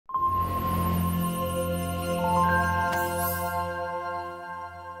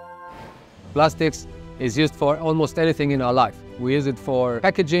Plastics is used for almost anything in our life. We use it for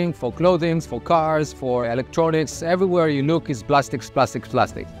packaging, for clothing, for cars, for electronics. Everywhere you look is plastics, plastics,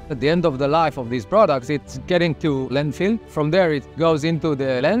 plastics. At the end of the life of these products, it's getting to landfill. From there, it goes into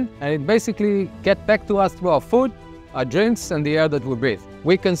the land, and it basically gets back to us through our food, our drinks, and the air that we breathe.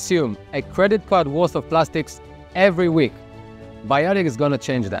 We consume a credit card worth of plastics every week. Biotic is going to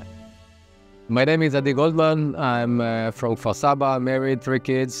change that. My name is Adi Goldman. I'm from Kfar Saba, married, 3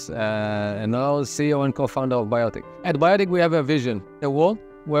 kids, and now CEO and co-founder of Biotic. At Biotic, we have a vision, a world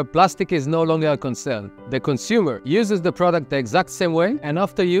where plastic is no longer a concern. The consumer uses the product the exact same way, and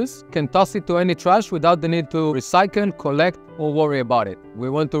after use, can toss it to any trash without the need to recycle, collect, or worry about it. We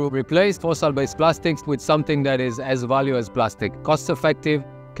want to replace fossil-based plastics with something that is as valuable as plastic, cost-effective,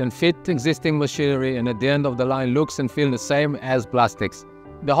 can fit existing machinery, and at the end of the line looks and feels the same as plastics.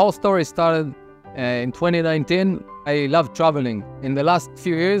 The whole story started in 2019. I love traveling. In the last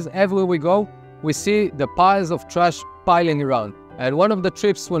few years, everywhere we go, we see the piles of trash piling around. And one of the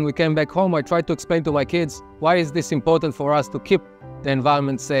trips when we came back home, I tried to explain to my kids, why is this important for us to keep the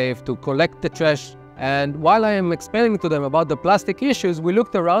environment safe, to collect the trash? And while I am explaining to them about the plastic issues, we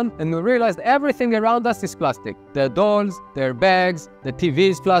looked around and we realized everything around us is plastic. Their dolls, their bags, the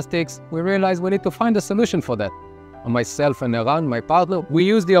TVs, plastics. We realized we need to find a solution for that. Myself and Eran, my partner, we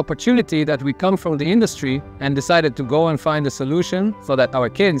used the opportunity that we come from the industry and decided to go and find a solution so that our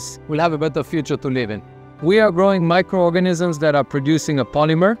kids will have a better future to live in. We are growing microorganisms that are producing a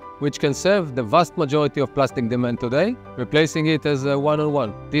polymer, which can serve the vast majority of plastic demand today, replacing it as a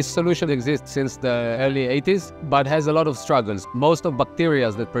one-on-one. This solution exists since the early 80s, but has a lot of struggles. Most of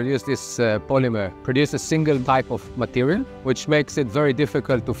bacteria that produce this polymer produce a single type of material, which makes it very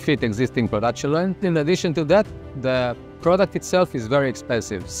difficult to fit existing production lines. In addition to that, the product itself is very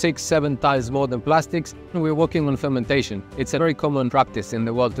expensive, 6-7 times more than plastics. We're working on fermentation. It's a very common practice in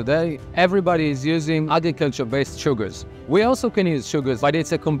the world today. Everybody is using agriculture-based sugars. We also can use sugars, but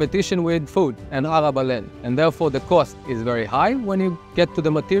it's a competition with food and arable land, and therefore the cost is very high when you get to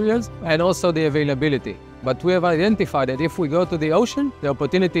the materials and also the availability. But we have identified that if we go to the ocean, the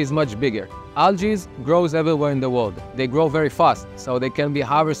opportunity is much bigger. Algae grows everywhere in the world. They grow very fast, so they can be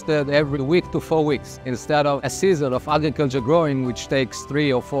harvested every week to 4 weeks, instead of a season of agriculture growing, which takes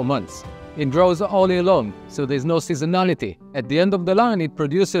 3 or 4 months. It grows all year long, so there's no seasonality. At the end of the line, it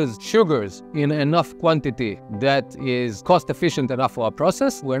produces sugars in enough quantity that is cost efficient enough for our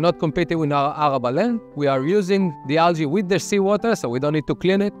process. We're not competing with our arable land. We are using the algae with the seawater, so we don't need to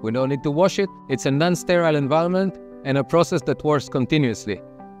clean it, we don't need to wash it. It's a non-sterile environment and a process that works continuously.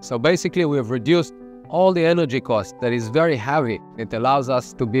 So basically, we have reduced all the energy cost that is very heavy. It allows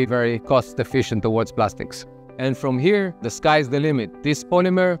us to be very cost efficient towards plastics. And from here, the sky is the limit. This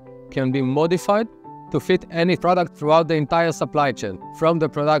polymer can be modified to fit any product throughout the entire supply chain, from the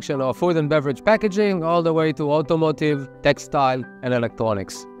production of food and beverage packaging all the way to automotive, textile, and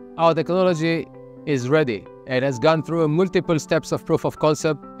electronics. Our technology is ready. It has gone through multiple steps of proof of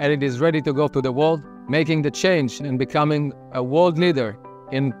concept, and it is ready to go to the world, making the change and becoming a world leader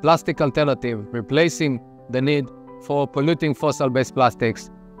in plastic alternative, replacing the need for polluting fossil-based plastics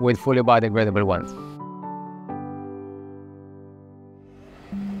with fully biodegradable ones.